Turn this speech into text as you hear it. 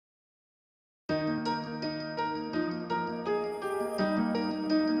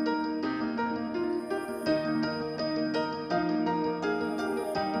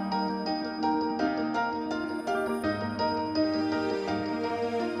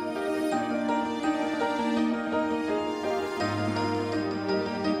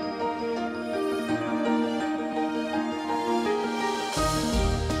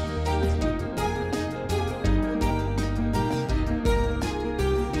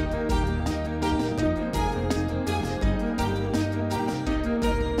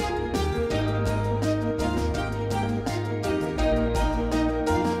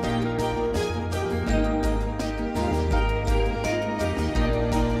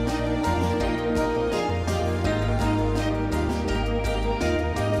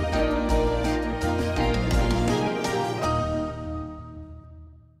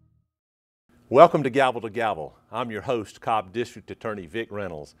Welcome to Gavel. I'm your host, Cobb District Attorney Vic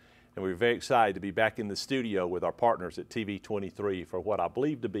Reynolds, and we're very excited to be back in the studio with our partners at TV 23 for what I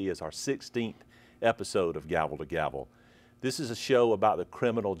believe to be is our 16th episode of Gavel. This is a show about the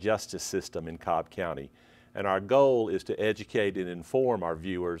criminal justice system in Cobb County, and our goal is to educate and inform our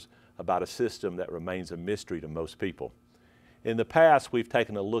viewers about a system that remains a mystery to most people. In the past, we've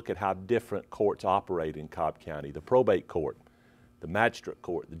taken a look at how different courts operate in Cobb County, the probate court, the magistrate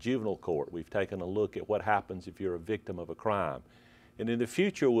court, the juvenile court. We've taken a look at what happens if you're a victim of a crime. And in the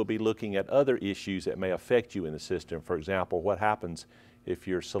future, we'll be looking at other issues that may affect you in the system. For example, what happens if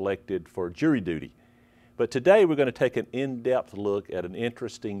you're selected for jury duty. But today, we're going to take an in-depth look at an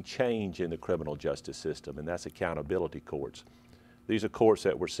interesting change in the criminal justice system, and that's accountability courts. These are courts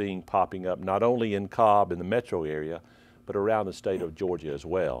that we're seeing popping up not only in Cobb in the metro area, but around the state of Georgia as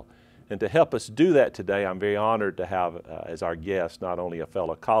well. And to help us do that today, I'm very honored to have as our guest not only a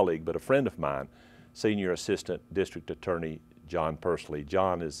fellow colleague, but a friend of mine, Senior Assistant District Attorney John Pursley.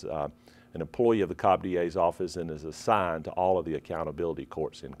 John is an employee of the Cobb DA's office and is assigned to all of the accountability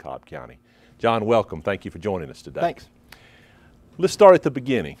courts in Cobb County. John, welcome. Thank you for joining us today. Thanks. Let's start at the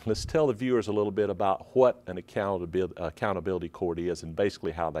beginning. Let's tell the viewers a little bit about what an accountability court is and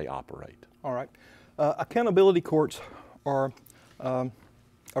basically how they operate. All right. Accountability courts are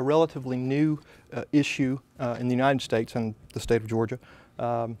a relatively new issue in the United States and the state of Georgia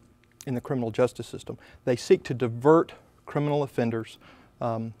in the criminal justice system. They seek to divert criminal offenders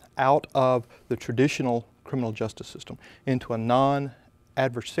out of the traditional criminal justice system into a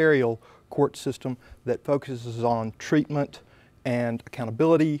non-adversarial court system that focuses on treatment and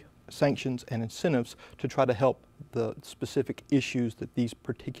accountability, sanctions, and incentives to try to help the specific issues that these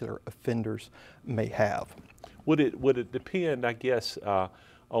particular offenders may have. Would it depend, I guess,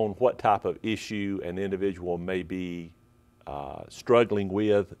 on what type of issue an individual may be struggling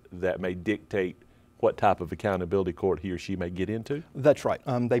with that may dictate what type of accountability court he or she may get into? That's right.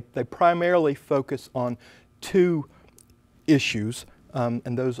 They primarily focus on two issues,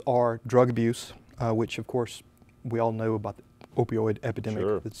 and those are drug abuse, which of course we all know about the opioid epidemic.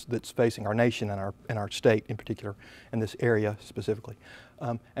 Sure. that's facing our nation and our state in particular, and this area specifically,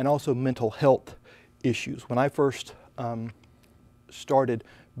 and also mental health issues. When I first started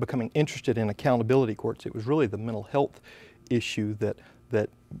becoming interested in accountability courts, it was really the mental health issue that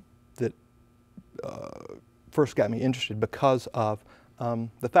first got me interested because of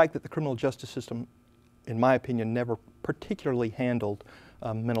the fact that the criminal justice system, in my opinion, never particularly handled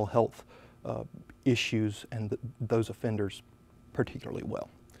mental health issues and those offenders particularly well.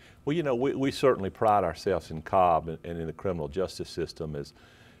 Well, you know, we certainly pride ourselves in Cobb and in the criminal justice system as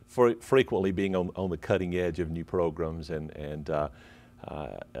frequently being on the cutting edge of new programs and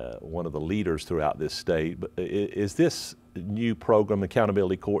one of the leaders throughout this state. But is this new program,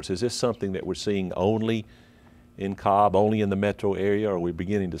 accountability courts, is this something that we're seeing only in Cobb, only in the metro area, or are we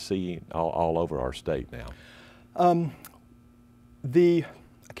beginning to see all over our state now? The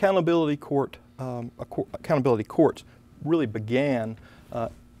accountability courts really began,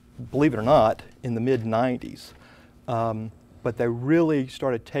 believe it or not, in the mid-90s. But they really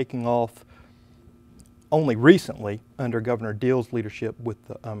started taking off only recently under Governor Deal's leadership with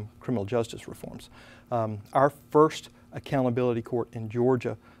the criminal justice reforms. Our first accountability court in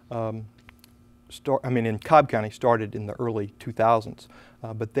Georgia, in Cobb County, started in the early 2000s.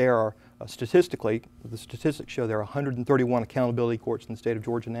 But there are, statistically, the statistics show there are 131 accountability courts in the state of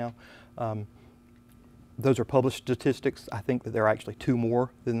Georgia now. Those are published statistics. I think that there are actually two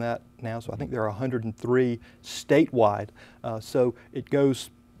more than that now, so I think there are 103 statewide. So it goes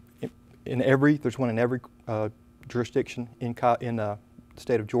there's one in every jurisdiction in the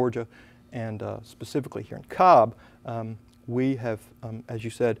state of Georgia, and specifically here in Cobb, we have, as you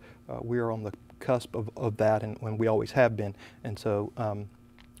said, we are on the cusp of that, and we always have been. And so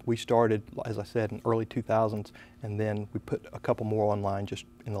we started, as I said, in early 2000s, and then we put a couple more online just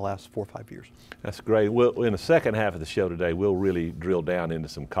in the last 4 or 5 years. That's great. Well, in the second half of the show today, we'll really drill down into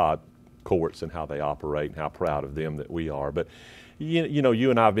some Cobb courts and how they operate and how proud of them that we are. But you know,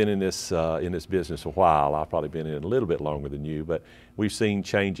 you and I have been in this business a while. I've probably been in it a little bit longer than you, but we've seen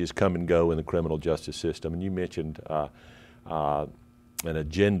changes come and go in the criminal justice system. And you mentioned an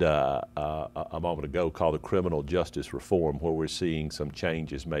agenda a moment ago called the criminal justice reform, where we're seeing some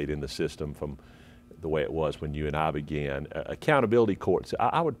changes made in the system from the way it was when you and I began. Accountability courts,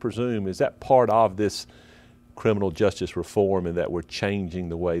 I would presume, is that part of this criminal justice reform, and that we're changing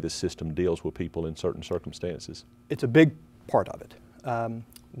the way the system deals with people in certain circumstances? It's a big part of it.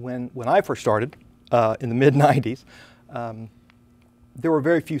 When I first started in the mid-90s, there were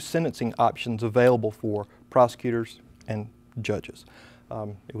very few sentencing options available for prosecutors and judges.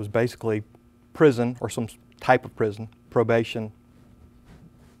 It was basically prison or some type of prison, probation,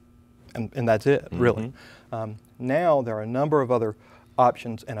 and that's it, really. Now there are a number of other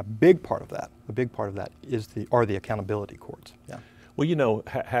options, and a big part of that is are the accountability courts. Yeah. Well, you know,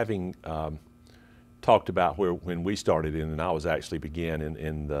 having talked about when we started in, and I was actually began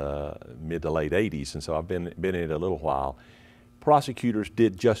in the mid to late 80s, and so I've been in it a little while. Prosecutors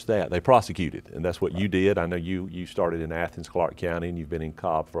did just that. They prosecuted, and that's what you did. I know you started in Athens, Clarke County, and you've been in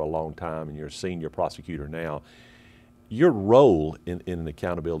Cobb for a long time, and you're a senior prosecutor now. Your role in an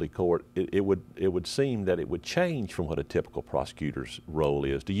accountability court, it would seem that it would change from what a typical prosecutor's role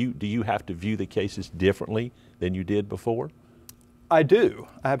is. Do you have to view the cases differently than you did before? I do,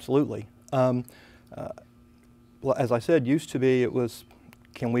 absolutely. Well, as I said, used to be it was,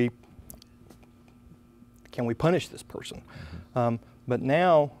 can we punish this person? But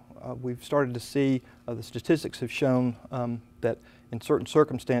now we've started to see the statistics have shown that in certain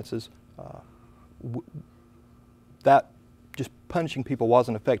circumstances that just punishing people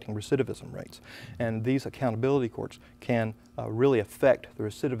wasn't affecting recidivism rates. And these accountability courts can really affect the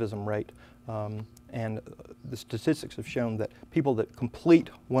recidivism rate. And the statistics have shown that people that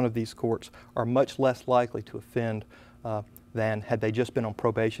complete one of these courts are much less likely to offend than had they just been on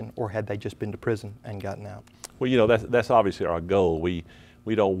probation or had they just been to prison and gotten out. Well, you know, that's obviously our goal. We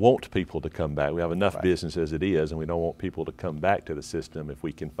don't want people to come back. We have enough business as it is, and we don't want people to come back to the system if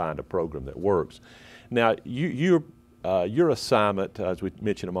we can find a program that works. Now, your assignment, as we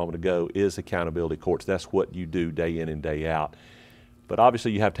mentioned a moment ago, is accountability courts. That's what you do day in and day out. But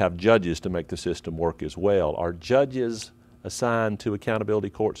obviously you have to have judges to make the system work as well. Are judges assigned to accountability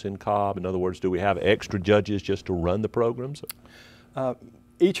courts in Cobb? In other words, do we have extra judges just to run the programs?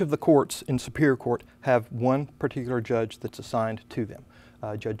 Each of the courts in Superior Court have one particular judge that's assigned to them.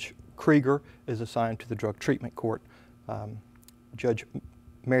 Judge Krieger is assigned to the Drug Treatment Court. Judge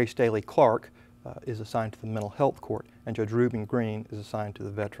Mary Staley Clark is assigned to the Mental Health Court, and Judge Reuben Green is assigned to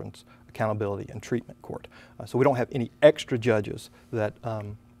the Veterans Accountability and Treatment Court. So we don't have any extra judges that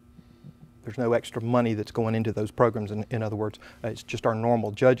there's no extra money that's going into those programs. In other words, it's just our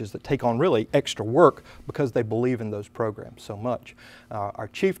normal judges that take on really extra work because they believe in those programs so much. Our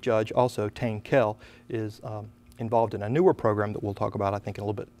chief judge, also Tane Kell, is involved in a newer program that we'll talk about, I think, in a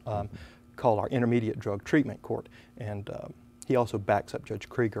little bit, called our Intermediate Drug Treatment Court. And he also backs up Judge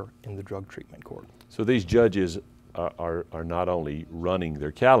Krieger in the Drug Treatment Court. So these judges are not only running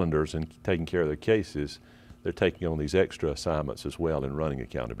their calendars and taking care of their cases, they're taking on these extra assignments as well in running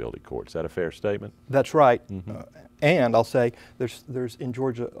accountability courts. Is that a fair statement? That's right. And I'll say there's in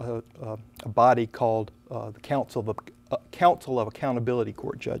Georgia a body called the Council of Accountability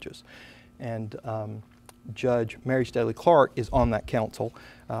Court Judges. And Judge Mary Staley Clark is on that council,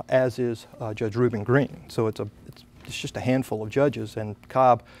 as is Judge Reuben Green. So it's just a handful of judges, and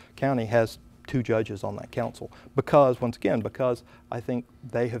Cobb County has 2 judges on that council because, once again, because I think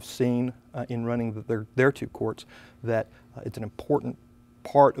they have seen in running their 2 courts that it's an important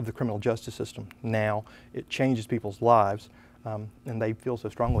part of the criminal justice system now. It changes people's lives, and they feel so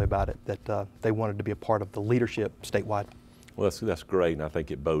strongly about it that they wanted to be a part of the leadership statewide. Well, that's great, and I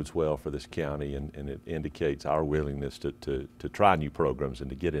think it bodes well for this county, and it indicates our willingness to try new programs and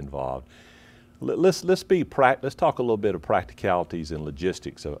to get involved. Let's talk a little bit of practicalities and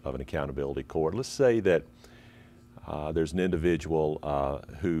logistics of an accountability court. Let's say that there's an individual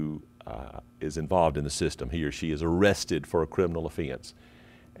who is involved in the system. He or she is arrested for a criminal offense,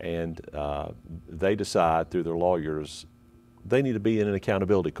 and they decide through their lawyers they need to be in an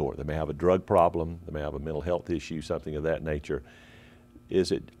accountability court. They may have a drug problem, they may have a mental health issue, something of that nature.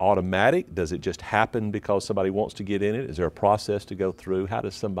 Is it automatic? Does it just happen because somebody wants to get in it? Is there a process to go through? How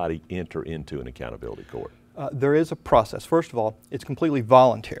does somebody enter into an accountability court? There is a process. First of all, it's completely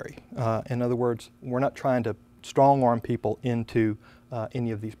voluntary. In other words, we're not trying to strong-arm people into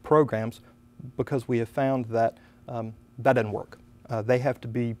any of these programs because we have found that that doesn't work. They have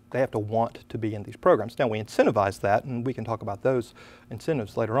to want to be in these programs. Now, we incentivize that, and we can talk about those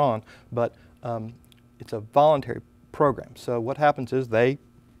incentives later on, but it's a voluntary program. So what happens is the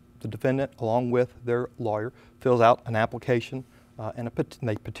defendant, along with their lawyer, fills out an application and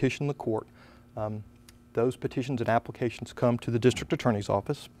they petition the court. Those petitions and applications come to the district attorney's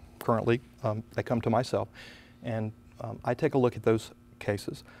office. Currently, they come to myself, and I take a look at those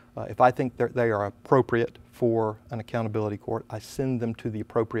cases. If I think they are appropriate for an accountability court, I send them to the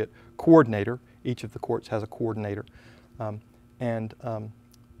appropriate coordinator. Each of the courts has a coordinator. And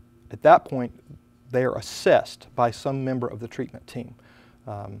at that point, they are assessed by some member of the treatment team.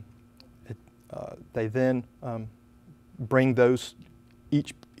 They then bring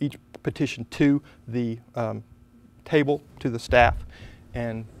each petition to the table, to the staff,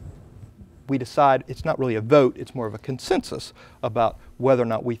 and we decide, it's not really a vote, it's more of a consensus about whether or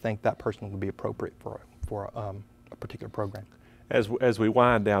not we think that person would be appropriate for a particular program. As we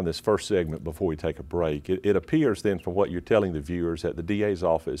wind down this first segment before we take a break, it appears then from what you're telling the viewers that the DA's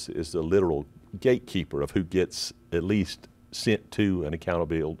office is the literal gatekeeper of who gets at least sent to an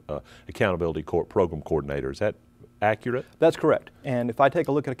accountability court program coordinator. Is that accurate? That's correct. And if I take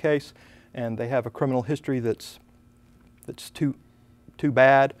a look at a case and they have a criminal history that's too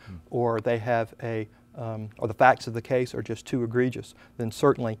bad, or they have or the facts of the case are just too egregious, then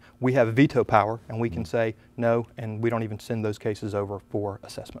certainly we have veto power and we can say no, and we don't even send those cases over for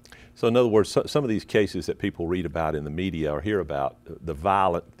assessment. So in other words, some of these cases that people read about in the media or hear about, the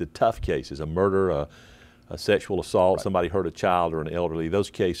violent, the tough cases, a murder, a sexual assault, right, somebody hurt a child or an elderly, those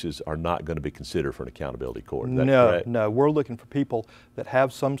cases are not going to be considered for an accountability court. Is that correct? No, we're looking for people that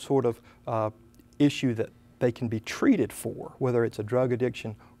have some sort of issue that they can be treated for, whether it's a drug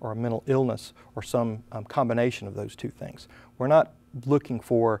addiction or a mental illness or some combination of those two things. We're not looking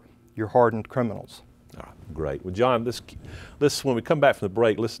for your hardened criminals. All right, great. Well, John, when we come back from the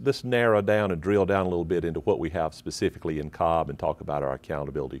break, let's narrow down and drill down a little bit into what we have specifically in Cobb and talk about our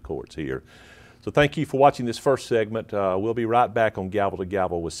accountability courts here. So thank you for watching this first segment. We'll be right back on Gavel to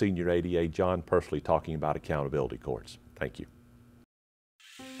Gavel with Senior ADA John Pursley talking about accountability courts. Thank you.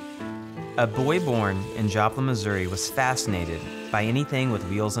 A boy born in Joplin, Missouri was fascinated by anything with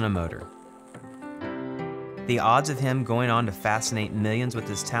wheels and a motor. The odds of him going on to fascinate millions with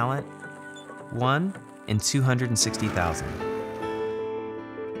his talent? 1 in 260,000.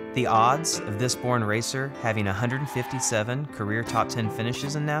 The odds of this born racer having 157 career top 10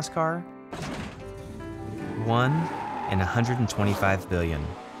 finishes in NASCAR? 1 in 125 billion.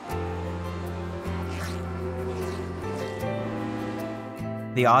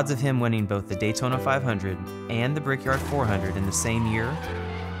 The odds of him winning both the Daytona 500 and the Brickyard 400 in the same year?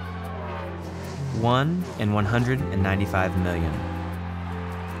 1 in 195 million.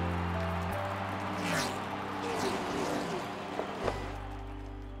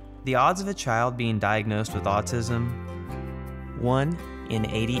 The odds of a child being diagnosed with autism? 1 in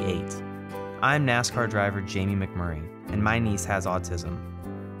 88. I'm NASCAR driver Jamie McMurray, and my niece has autism.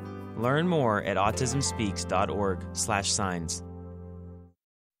 Learn more at autismspeaks.org/signs.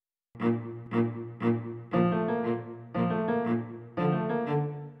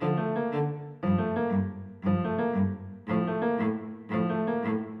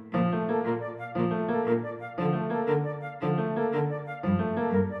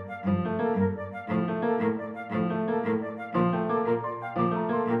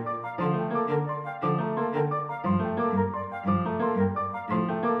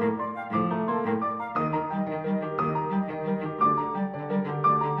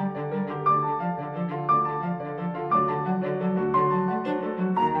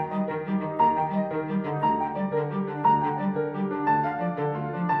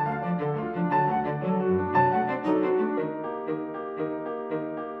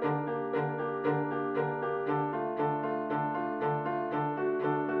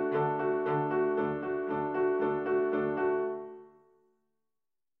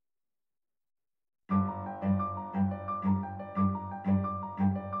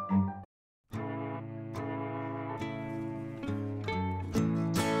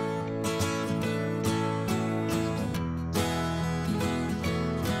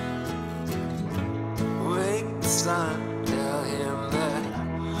 Son, tell him that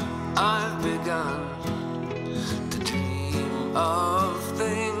I've begun to dream of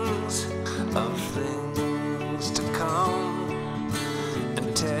things to come,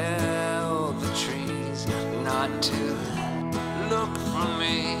 and tell the trees not to look for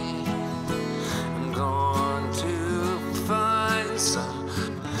me. I'm going to find some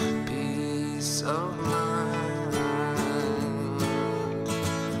peace of mind.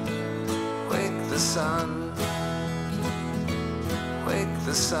 Wake the sun. Wake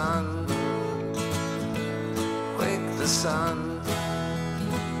the sun, wake the sun,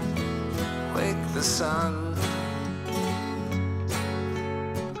 wake the sun.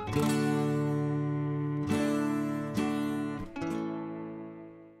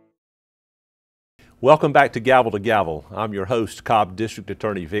 Welcome back to Gavel. I'm your host, Cobb District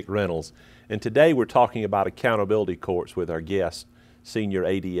Attorney Vic Reynolds, and today we're talking about accountability courts with our guest, Senior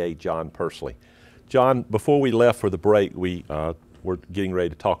ADA John Pursley. John, before we left for the break, we're getting ready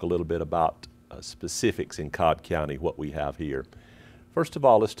to talk a little bit about specifics in Cobb County, what we have here. First of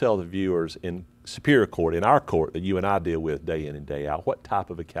all, let's tell the viewers in Superior Court, in our court that you and I deal with day in and day out, what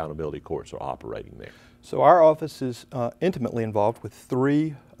type of accountability courts are operating there? So our office is intimately involved with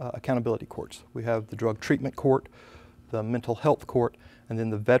 3 accountability courts. We have the drug treatment court, the mental health court, and then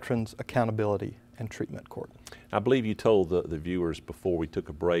the Veterans Accountability and Treatment Court. I believe you told the viewers before we took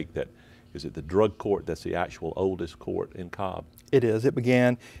a break that, is it the drug court that's the actual oldest court in Cobb? It is. It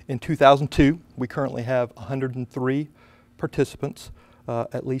began in 2002. We currently have 103 participants,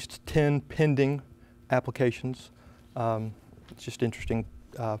 at least 10 pending applications. It's just interesting.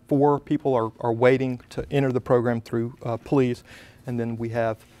 4 people are waiting to enter the program through police, and then we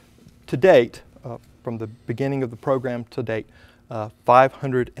have, to date, from the beginning of the program to date,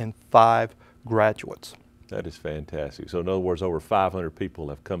 505 graduates. That is fantastic. So in other words, over 500 people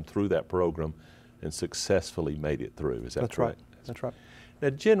have come through that program and successfully made it through. Is that That's correct? Right. That's right. Now,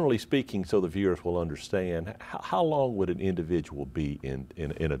 generally speaking, so the viewers will understand, how long would an individual be in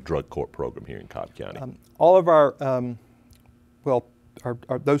a drug court program here in Cobb County? All of our,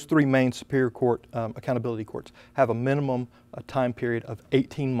 those 3 main Superior Court accountability courts have a minimum time period of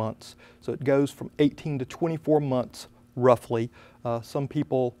 18 months. So it goes from 18 to 24 months roughly. Some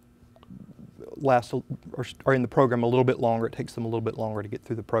people are in the program a little bit longer. It takes them a little bit longer to get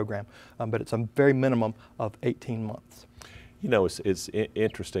through the program, but it's a very minimum of 18 months. You know, it's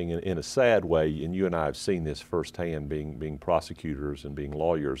interesting in a sad way, and you and I have seen this firsthand being prosecutors and being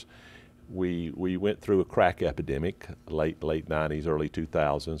lawyers. We went through a crack epidemic, late 90s, early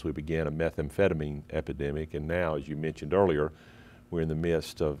 2000s. We began a methamphetamine epidemic, and now, as you mentioned earlier, we're in the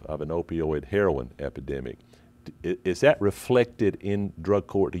midst of an opioid heroin epidemic. Is that reflected in drug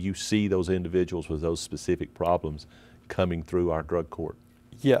court? Do you see those individuals with those specific problems coming through our drug court?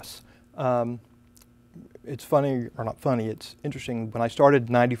 Yes. It's funny, or not funny, it's interesting. When I started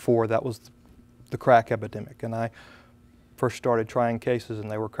in '94, that was the crack epidemic, and I first started trying cases, and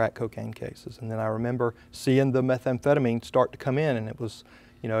they were crack cocaine cases. And then I remember seeing the methamphetamine start to come in, and it was,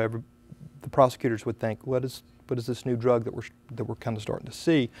 you know, the prosecutors would think, what is this new drug that we're kind of starting to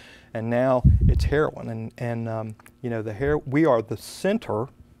see? And now it's heroin, and you know, we are the center.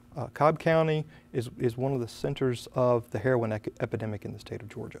 Cobb County is one of the centers of the heroin epidemic in the state of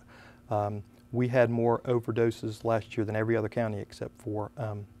Georgia. We had more overdoses last year than every other county except for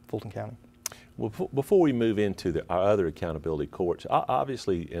Fulton County. Well, before we move into our other accountability courts,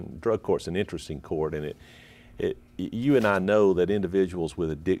 obviously, and drug court's an interesting court, and you and I know that individuals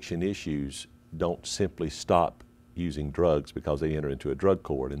with addiction issues don't simply stop using drugs because they enter into a drug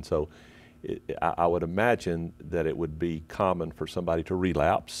court. And so I would imagine that it would be common for somebody to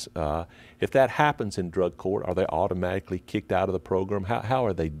relapse. If that happens in drug court, are they automatically kicked out of the program? How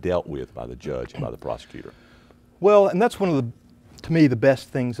are they dealt with by the judge and by the prosecutor? Well, and that's one of the, to me, the best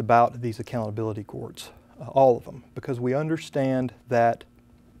things about these accountability courts, all of them, because we understand that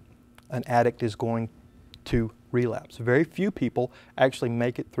an addict is going to relapse. Very few people actually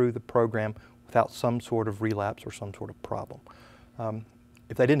make it through the program without some sort of relapse or some sort of problem.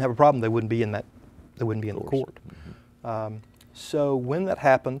 If they didn't have a problem, they wouldn't be in that. They wouldn't be in the court. Mm-hmm. So when that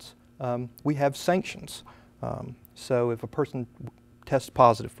happens, we have sanctions. So if a person tests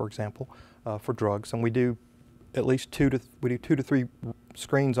positive, for example, for drugs, and we do at least 2 to 3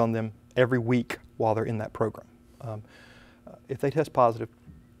 screens on them every week while they're in that program. If they test positive,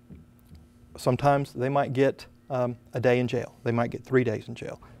 sometimes they might get a day in jail. They might get 3 days in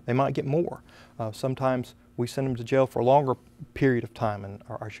jail. They might get more. Sometimes we send them to jail for a longer period of time, and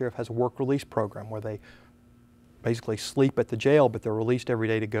our sheriff has a work release program where they basically sleep at the jail, but they're released every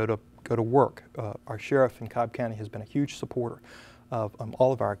day to go to work. Our sheriff in Cobb County has been a huge supporter of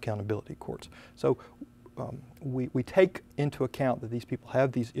all of our accountability courts. So we take into account that these people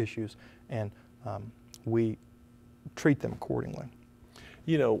have these issues, and we treat them accordingly.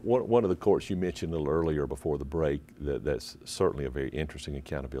 You know, one of the courts you mentioned a little earlier before the break that's certainly a very interesting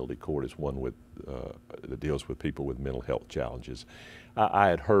accountability court is one that deals with people with mental health challenges. I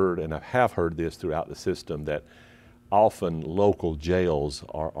had heard, and I have heard this throughout the system, that often local jails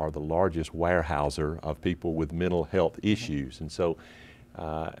are the largest warehouser of people with mental health issues. And so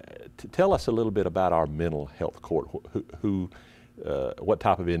tell us a little bit about our mental health court. What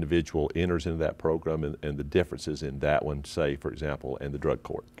type of individual enters into that program, and the differences in that one, say, for example, and the drug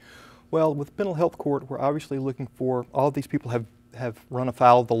court? Well, with mental health court, we're obviously looking for, all of these people have run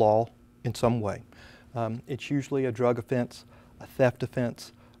afoul of the law in some way. It's usually a drug offense, a theft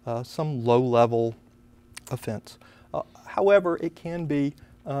offense, some low-level offense. However, it can be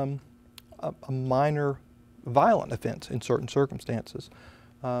a minor violent offense in certain circumstances.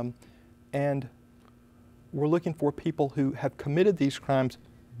 And we're looking for people who have committed these crimes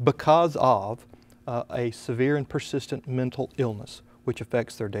because of a severe and persistent mental illness which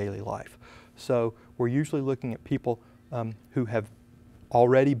affects their daily life. So we're usually looking at people who have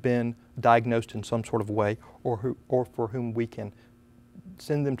already been diagnosed in some sort of way, or for whom we can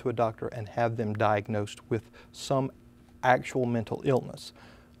send them to a doctor and have them diagnosed with some actual mental illness.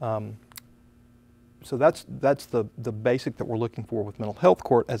 So that's the basic that we're looking for with mental health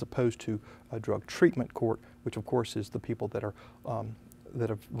court, as opposed to a drug treatment court, which of course is the people that are that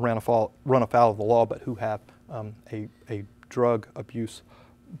have run afoul of the law, but who have a drug abuse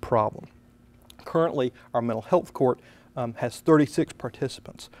problem. Currently, our mental health court has 36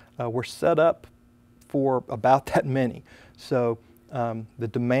 participants. We're set up for about that many. So the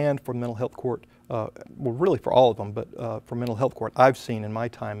demand for mental health court, well, really for all of them, but for mental health court, I've seen in my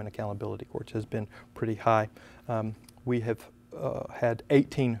time in accountability courts, has been pretty high. We have had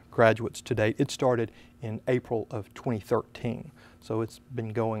 18 graduates to date. It started in April of 2013, so it's been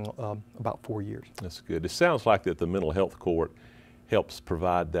going about 4 years. That's good. It sounds like that the mental health court helps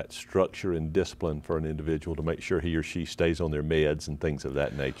provide that structure and discipline for an individual to make sure he or she stays on their meds and things of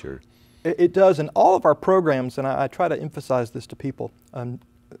that nature. It does, and all of our programs, and I try to emphasize this to people,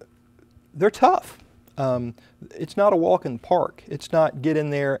 they're tough. It's not a walk in the park. It's not get in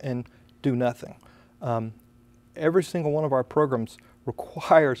there and do nothing. Every single one of our programs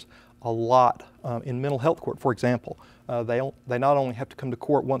requires a lot. In mental health court, for example, they not only have to come to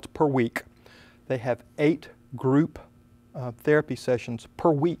court once per week, they have 8 group therapy sessions per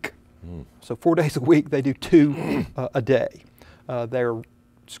week. So 4 days a week, they do 2 a day. They're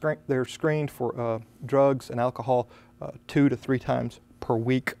screened for drugs and alcohol 2 to 3 times per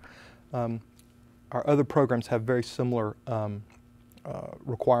week. Our other programs have very similar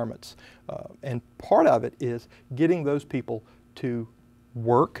requirements. And part of it is getting those people to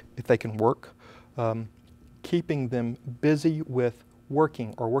work, if they can work, keeping them busy with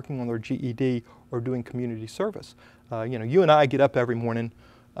working or working on their GED or doing community service. You know, you and I get up every morning.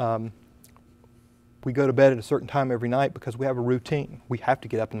 We go to bed at a certain time every night because we have a routine. We have to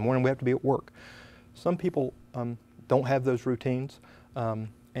get up in the morning. We have to be at work. Some people don't have those routines,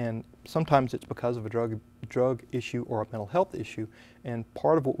 and sometimes it's because of a drug issue or a mental health issue. And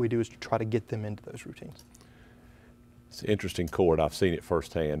part of what we do is to try to get them into those routines. It's an interesting court. I've seen it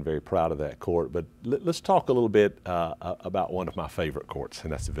firsthand. Very proud of that court. But let's talk a little bit about one of my favorite courts,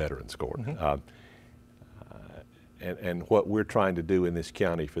 and that's the Veterans Court. And what we're trying to do in this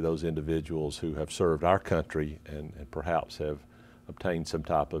county for those individuals who have served our country and perhaps have obtained some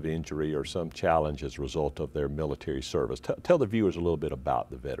type of injury or some challenge as a result of their military service. Tell the viewers a little bit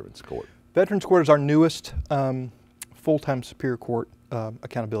about the Veterans Court. Veterans Court is our newest full-time Superior Court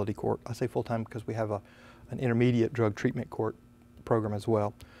accountability court. I say full-time because we have an intermediate drug treatment court program as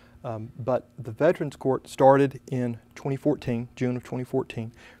well. But the Veterans Court started in 2014, June of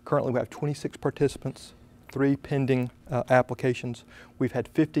 2014. Currently we have 26 participants, 3 pending applications. We've had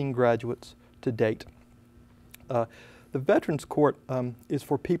 15 graduates to date. The Veterans Court is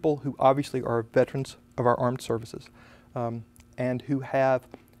for people who obviously are veterans of our armed services and who have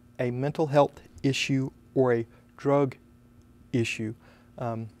a mental health issue or a drug issue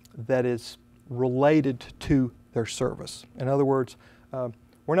that is related to their service. In other words,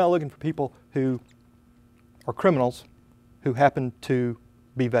 we're not looking for people who are criminals who happen to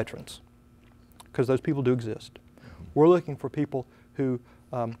be veterans, because those people do exist. We're looking for people who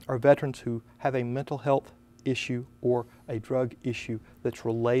are veterans who have a mental health issue or a drug issue that's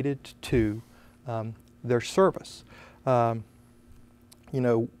related to their service. You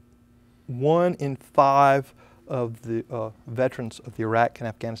know, 1 in 5 of the veterans of the Iraq and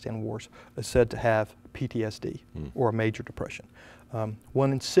Afghanistan wars is said to have PTSD or a major depression.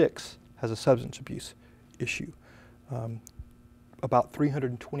 1 in 6 has a substance abuse issue. About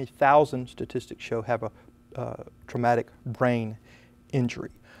 320,000 statistics show have a traumatic brain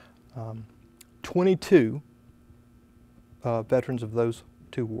injury. 22 veterans of those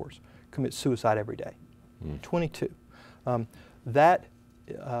 2 wars commit suicide every day. 22. That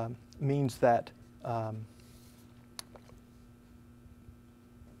means that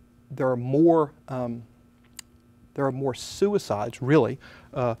there are more suicides really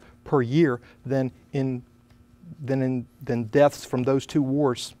per year than deaths from those 2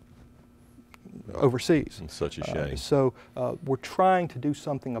 wars overseas. It's such a shame. So we're trying to do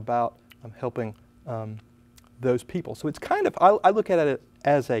something about helping those people. So it's kind of, I look at it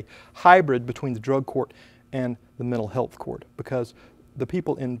as a hybrid between the drug court and the mental health court, because the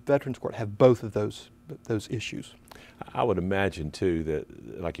people in Veterans Court have both of those issues. I would imagine too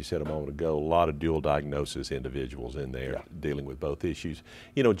that, like you said a moment ago, a lot of dual diagnosis individuals in there dealing with both issues.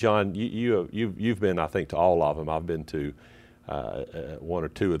 You know, John, you've been, I think, to all of them. I've been to 1 or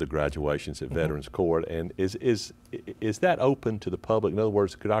 2 of the graduations at Veterans Court, and is that open to the public? In other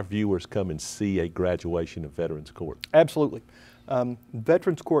words, could our viewers come and see a graduation of Veterans Court? Absolutely.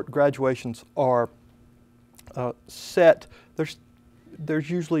 Veterans Court graduations are set.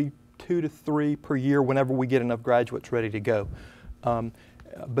 There's usually 2 to 3 per year whenever we get enough graduates ready to go.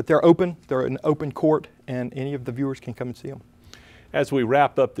 But they're open, they're an open court, and any of the viewers can come and see them. As we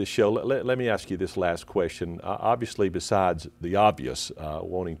wrap up this show, let me ask you this last question. Obviously, besides the obvious,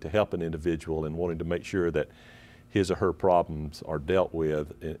 wanting to help an individual and wanting to make sure that his or her problems are dealt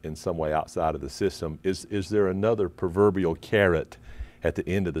with in some way outside of the system, is there another proverbial carrot at the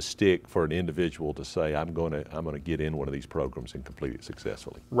end of the stick for an individual to say, I'm going to get in one of these programs and complete it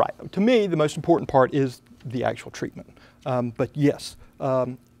successfully? Right. To me, the most important part is the actual treatment. But yes,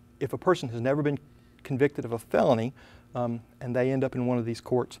 if a person has never been convicted of a felony, and they end up in one of these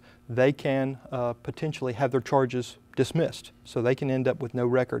courts, they can potentially have their charges dismissed. So they can end up with no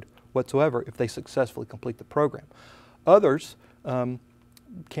record whatsoever if they successfully complete the program. Others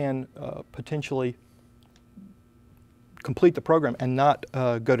can potentially complete the program and not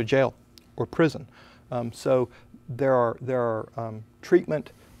go to jail or prison. So there are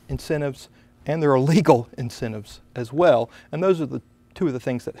treatment incentives and there are legal incentives as well. And those are the two of the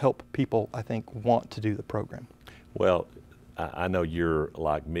things that help people, I think, want to do the program. Well, I know you're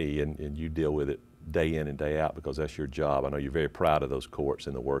like me and you deal with it day in and day out because that's your job. I know you're very proud of those courts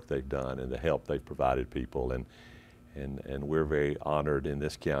and the work they've done and the help they've provided people, and we're very honored in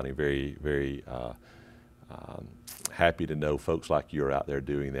this county, very happy to know folks like you are out there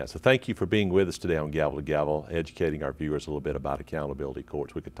doing that. So thank you for being with us today on Gavel to Gavel, educating our viewers a little bit about accountability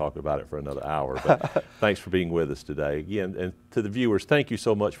courts. We could talk about it for another hour, but thanks for being with us today. Again, and to the viewers, thank you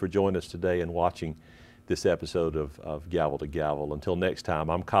so much for joining us today and watching this episode of Gavel to Gavel. Until next time,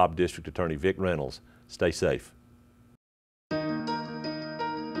 I'm Cobb District Attorney Vic Reynolds. Stay safe.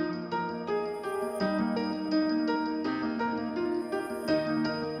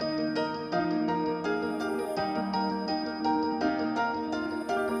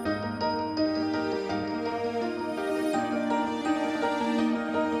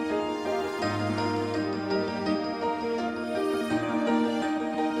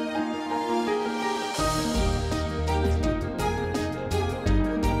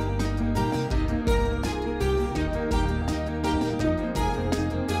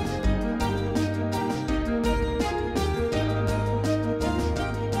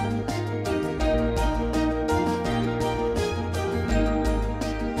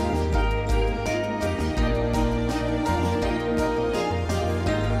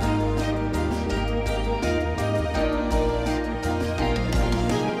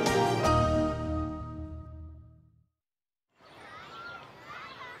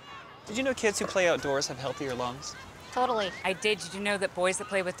 Did you know kids who play outdoors have healthier lungs? Totally. I did. Did you know that boys that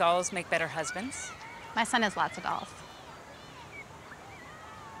play with dolls make better husbands? My son has lots of dolls.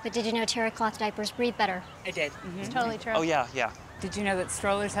 But did you know terry cloth diapers breathe better? I did. It's totally true. Oh, yeah. Did you know that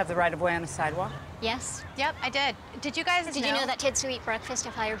strollers have the right of way on a sidewalk? Yes. Yep, I did. Did you guys Did you know that kids who eat breakfast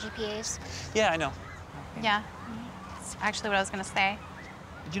have higher GPAs? Yeah, I know. Yeah, that's actually what I was going to say.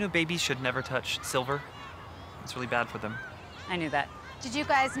 Did you know babies should never touch silver? It's really bad for them. I knew that. Did you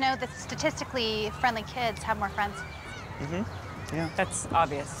guys know that statistically friendly kids have more friends? Mm-hmm. Yeah. That's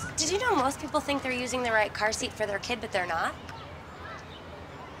obvious. Did you know most people think they're using the right car seat for their kid, but they're not?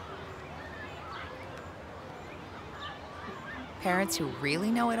 Parents who really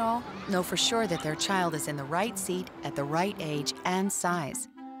know it all know for sure that their child is in the right seat at the right age and size.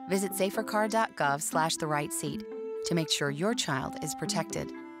 Visit safercar.gov/the right seat to make sure your child is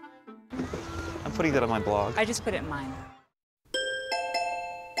protected. I'm putting that on my blog. I just put it in mine.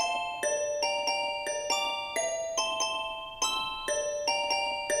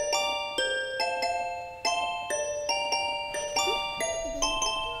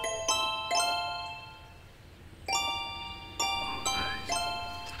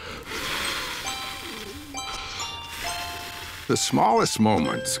 The smallest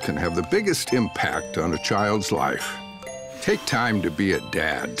moments can have the biggest impact on a child's life. Take time to be a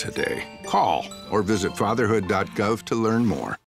dad today. Call or visit fatherhood.gov to learn more.